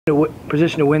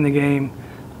Position to win the game.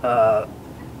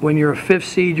 When you're a 5th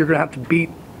seed, you're going to have to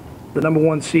beat the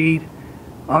 #1 seed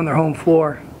on their home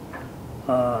floor.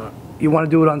 You want to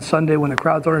do it on Sunday when the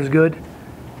crowds aren't as good.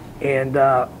 And,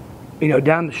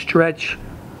 down the stretch,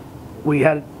 we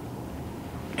had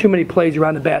too many plays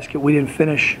around the basket we didn't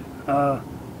finish.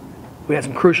 We had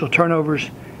some crucial turnovers.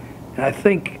 And I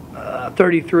think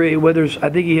 33, Withers,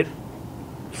 I think he hit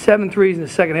 7 threes in the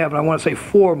second half, and I want to say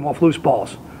 4 of them off loose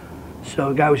balls. So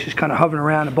the guy was just kind of hovering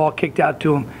around, the ball kicked out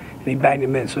to him, and he banged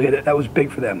him in. So that was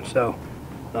big for them. So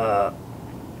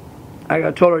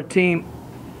I told our team,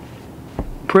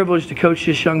 privileged to coach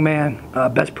this young man,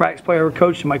 best practice player I ever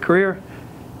coached in my career,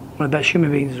 one of the best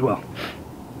human beings as well.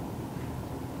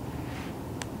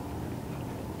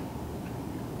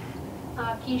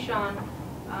 Keshun,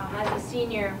 as a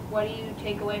senior, what do you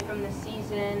take away from this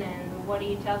season, and what do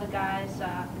you tell the guys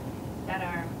that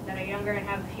are younger and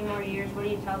have a few more years? What do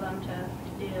you tell them to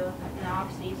do in the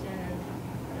off season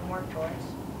and work towards?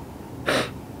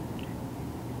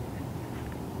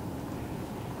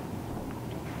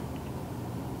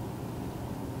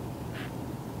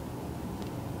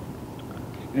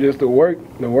 Just the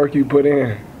work you put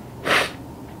in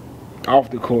off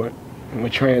the court, and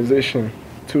with transition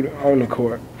to on the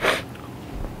court,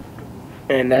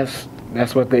 and that's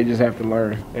what they just have to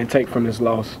learn and take from this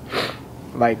loss.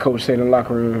 Like Coach said in the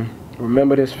locker room,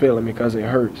 remember this feeling because it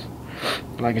hurts.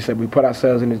 Like I said, we put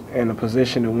ourselves in a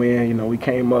position to win. We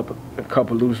came up a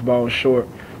couple loose balls short,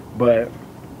 but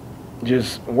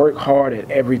just work hard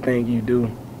at everything you do.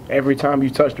 Every time you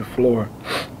touch the floor,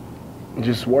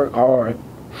 just work hard,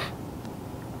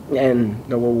 and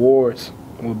the rewards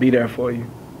will be there for you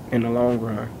in the long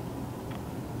run.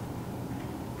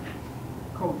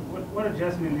 Coach, what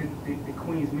adjustment did the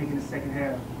Queens make in the second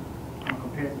half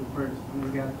compared to the first?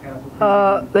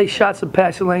 They shot some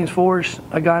passing lanes for us.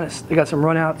 They got some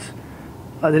runouts.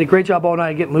 They did a great job all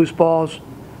night getting loose balls.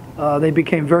 They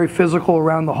became very physical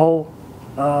around the hole.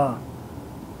 That's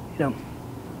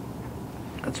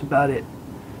about it.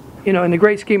 In the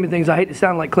great scheme of things, I hate to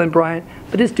sound like Clint Bryant,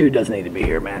 but this dude doesn't need to be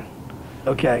here, man.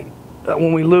 Okay?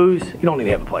 When we lose, you don't need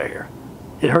to have a player here.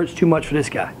 It hurts too much for this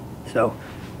guy. So,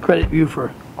 credit you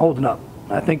for holding up.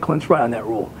 I think Clint's right on that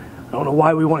rule. I don't know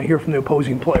why we want to hear from the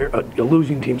opposing player, the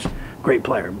losing team's great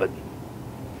player, but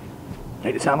I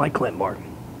hate to sound like Clint, Mark.